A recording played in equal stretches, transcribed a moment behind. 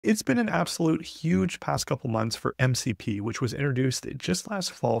It's been an absolute huge past couple months for MCP, which was introduced just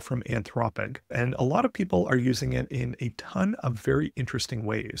last fall from Anthropic, and a lot of people are using it in a ton of very interesting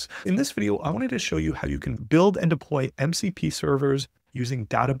ways. In this video, I wanted to show you how you can build and deploy MCP servers using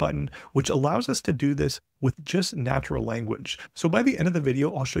Databutton, which allows us to do this with just natural language. So by the end of the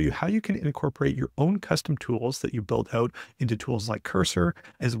video, I'll show you how you can incorporate your own custom tools that you built out into tools like Cursor,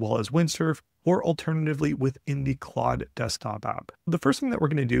 as well as Windsurf, or alternatively within the Claude desktop app. The first thing that we're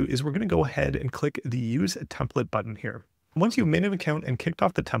going to do is we're going to go ahead and click the Use a Template button here. Once you've made an account and kicked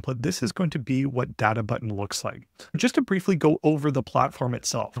off the template, this is going to be what Databutton looks like. Just to briefly go over the platform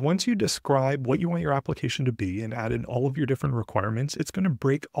itself, once you describe what you want your application to be and add in all of your different requirements, it's going to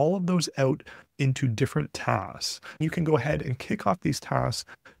break all of those out into different tasks. You can go ahead and kick off these tasks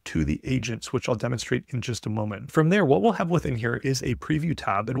to the agents, which I'll demonstrate in just a moment. From there, what we'll have within here is a preview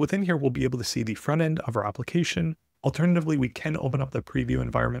tab, and within here, we'll be able to see the front end of our application. Alternatively, we can open up the preview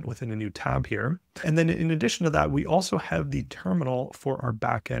environment within a new tab here. And then in addition to that, we also have the terminal for our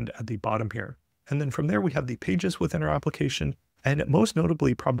backend at the bottom here. And then from there, we have the pages within our application. And most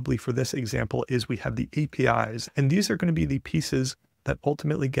notably, probably for this example, is we have the APIs. And these are going to be the pieces that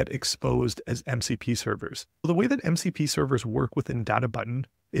ultimately get exposed as MCP servers. So the way that MCP servers work within Databutton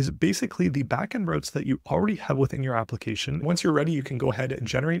is basically the backend routes that you already have within your application. Once you're ready, you can go ahead and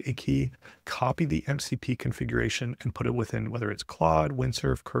generate a key, copy the MCP configuration, and put it within whether it's Claude,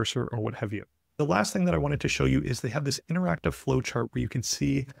 Windsurf, Cursor, or what have you. The last thing that I wanted to show you is they have this interactive flowchart where you can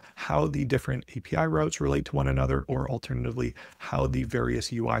see how the different API routes relate to one another, or alternatively, how the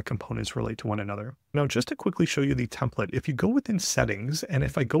various UI components relate to one another. Now, just to quickly show you the template, if you go within settings, and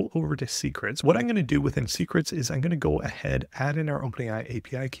if I go over to secrets, what I'm going to do within secrets is I'm going to go ahead, add in our OpenAI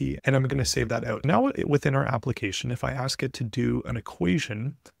API key, and I'm going to save that out. Now within our application, if I ask it to do an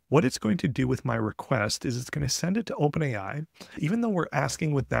equation, what it's going to do with my request is it's going to send it to OpenAI. Even though we're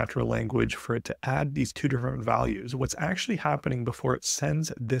asking with natural language for it to add these two different values, what's actually happening before it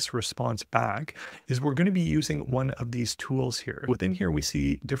sends this response back is we're going to be using one of these tools here. Within here, we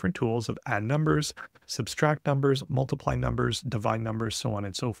see different tools of add numbers, subtract numbers, multiply numbers, divide numbers, so on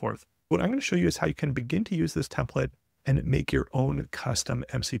and so forth. What I'm going to show you is how you can begin to use this template and make your own custom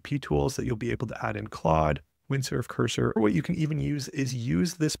MCP tools that you'll be able to add in Claude, Windsurf, Cursor, or what you can even use is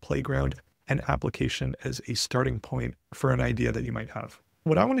use this playground and application as a starting point for an idea that you might have.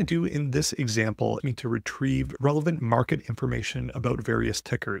 What I want to do in this example is to retrieve relevant market information about various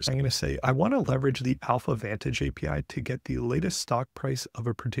tickers. I'm going to say, I want to leverage the Alpha Vantage API to get the latest stock price of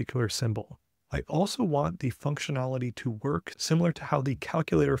a particular symbol. I also want the functionality to work similar to how the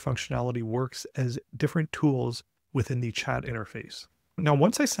calculator functionality works as different tools within the chat interface. Now,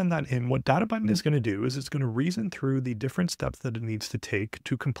 once I send that in, what Databutton is going to do is it's going to reason through the different steps that it needs to take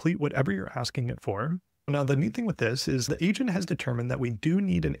to complete whatever you're asking it for. Now, the neat thing with this is the agent has determined that we do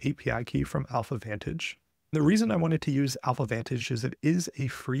need an API key from Alpha Vantage. The reason I wanted to use Alpha Vantage is it is a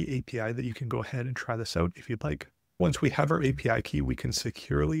free API that you can go ahead and try this out if you'd like. Once we have our API key, we can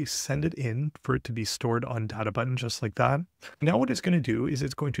securely send it in for it to be stored on Databutton just like that. Now what it's going to do is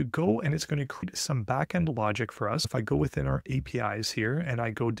it's going to go and it's going to create some backend logic for us. If I go within our APIs here and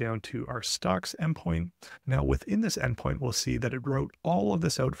I go down to our stocks endpoint, now within this endpoint, we'll see that it wrote all of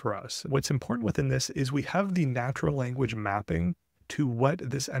this out for us. What's important within this is we have the natural language mapping to what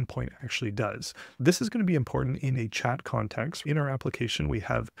this endpoint actually does. This is going to be important in a chat context. In our application, we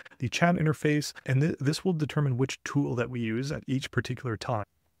have the chat interface, and this will determine which tool that we use at each particular time.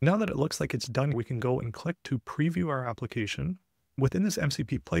 Now that it looks like it's done, we can go and click to preview our application. Within this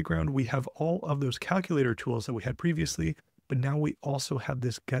MCP playground, we have all of those calculator tools that we had previously, but now we also have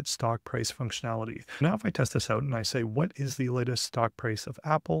this get stock price functionality. Now, if I test this out and I say, what is the latest stock price of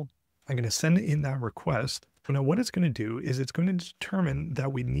Apple? I'm going to send in that request. Now what it's going to do is it's going to determine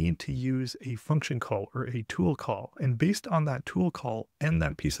that we need to use a function call or a tool call. And based on that tool call and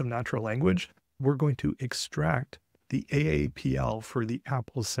that piece of natural language, we're going to extract the AAPL for the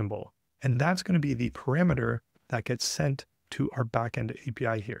Apple symbol. And that's going to be the parameter that gets sent to our backend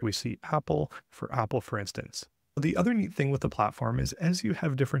API here. We see Apple, for instance. The other neat thing with the platform is as you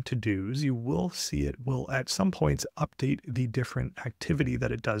have different to-dos, you will see it will at some points update the different activity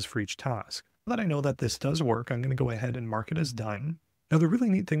that it does for each task. Now that I know that this does work, I'm going to go ahead and mark it as done. Now the really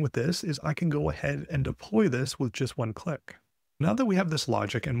neat thing with this is I can go ahead and deploy this with just one click. Now that we have this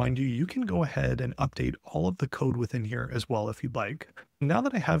logic, and mind you, you can go ahead and update all of the code within here as well if you'd like. Now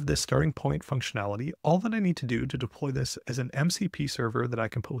that I have this starting point functionality, all that I need to do to deploy this as an MCP server that I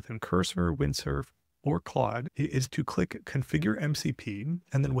can put within Cursor, Windsurf, or Claude is to click Configure MCP,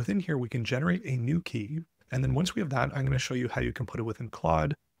 and then within here we can generate a new key. And then once we have that, I'm going to show you how you can put it within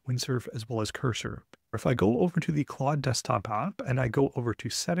Claude, Windsurf, as well as Cursor. If I go over to the Claude desktop app and I go over to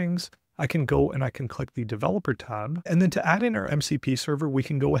settings, I can go and I can click the developer tab. And then to add in our MCP server, we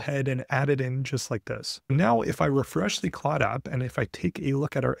can go ahead and add it in just like this. Now, if I refresh the Claude app and if I take a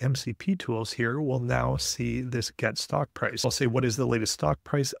look at our MCP tools here, we'll now see this get stock price. I'll say, what is the latest stock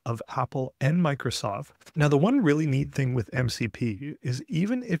price of Apple and Microsoft? Now, the one really neat thing with MCP is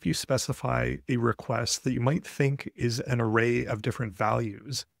even if you specify a request that you might think is an array of different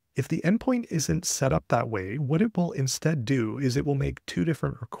values, if the endpoint isn't set up that way, what it will instead do is it will make two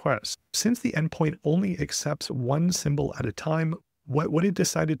different requests. Since the endpoint only accepts one symbol at a time, what it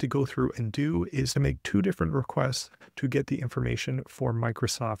decided to go through and do is to make two different requests to get the information for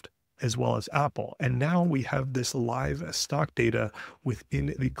Microsoft as well as Apple. And now we have this live stock data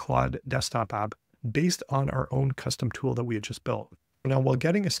within the Claude desktop app based on our own custom tool that we had just built. Now, while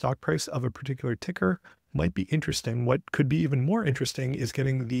getting a stock price of a particular ticker might be interesting, what could be even more interesting is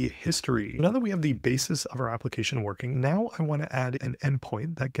getting the history. Now that we have the basis of our application working, now I want to add an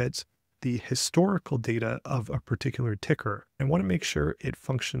endpoint that gets the historical data of a particular ticker. I want to make sure it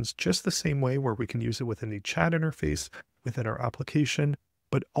functions just the same way where we can use it within the chat interface within our application,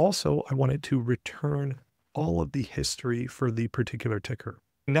 but also I want it to return all of the history for the particular ticker.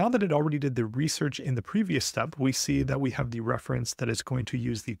 Now that it already did the research in the previous step, we see that we have the reference that is going to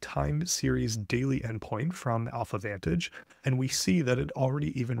use the time series daily endpoint from AlphaVantage, and we see that it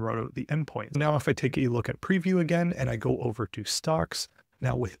already even wrote out the endpoint. Now, if I take a look at preview again and I go over to stocks,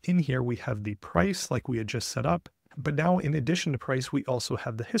 now within here we have the price like we had just set up, but now in addition to price, we also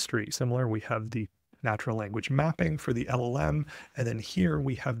have the history. Similar, we have the natural language mapping for the LLM, and then here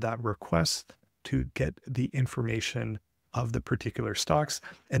we have that request to get the information of the particular stocks.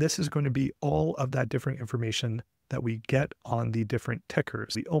 And this is going to be all of that different information that we get on the different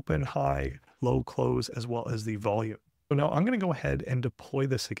tickers, the open, high, low, close, as well as the volume. So now I'm going to go ahead and deploy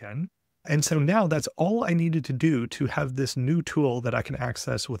this again. And so now that's all I needed to do to have this new tool that I can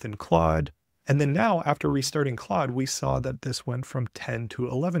access within Claude. And then now after restarting Claude, we saw that this went from 10 to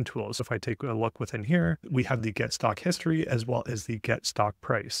 11 tools. If I take a look within here, we have the get stock history as well as the get stock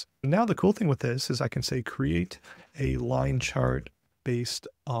price. Now the cool thing with this is I can say create a line chart based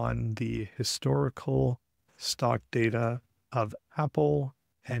on the historical stock data of Apple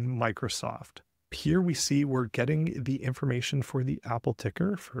and Microsoft. Here we see we're getting the information for the Apple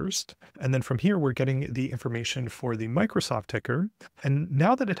ticker first, and then from here we're getting the information for the Microsoft ticker. And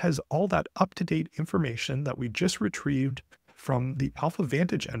now that it has all that up-to-date information that we just retrieved from the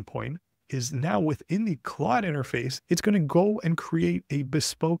AlphaVantage endpoint is now within the Claude interface, it's going to go and create a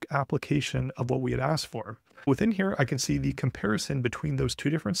bespoke application of what we had asked for. Within here, I can see the comparison between those two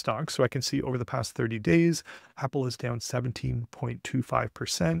different stocks. So I can see over the past 30 days, Apple is down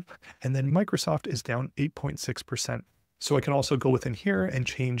 17.25%, and then Microsoft is down 8.6%. So I can also go within here and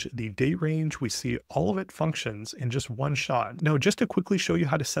change the date range. We see all of it functions in just one shot. Now, just to quickly show you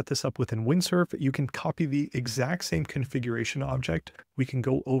how to set this up within Windsurf, you can copy the exact same configuration object. We can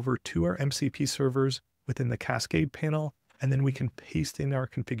go over to our MCP servers within the Cascade panel, and then we can paste in our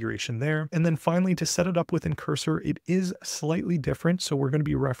configuration there. And then finally, to set it up within Cursor, it is slightly different. So we're going to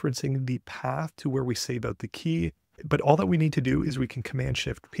be referencing the path to where we save out the key. But all that we need to do is we can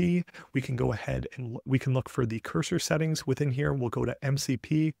Command-Shift-P. We can go ahead and we can look for the cursor settings within here. We'll go to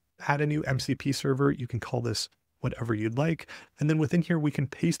MCP, add a new MCP server. You can call this whatever you'd like. And then within here, we can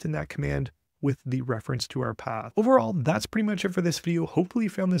paste in that command with the reference to our path. Overall, that's pretty much it for this video. Hopefully you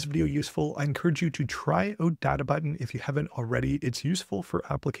found this video useful. I encourage you to try out Databutton if you haven't already. It's useful for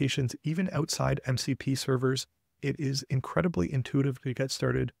applications even outside MCP servers. It is incredibly intuitive to get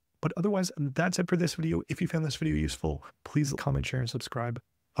started. But otherwise, that's it for this video. If you found this video useful, please comment, share, and subscribe.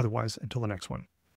 Otherwise, until the next one.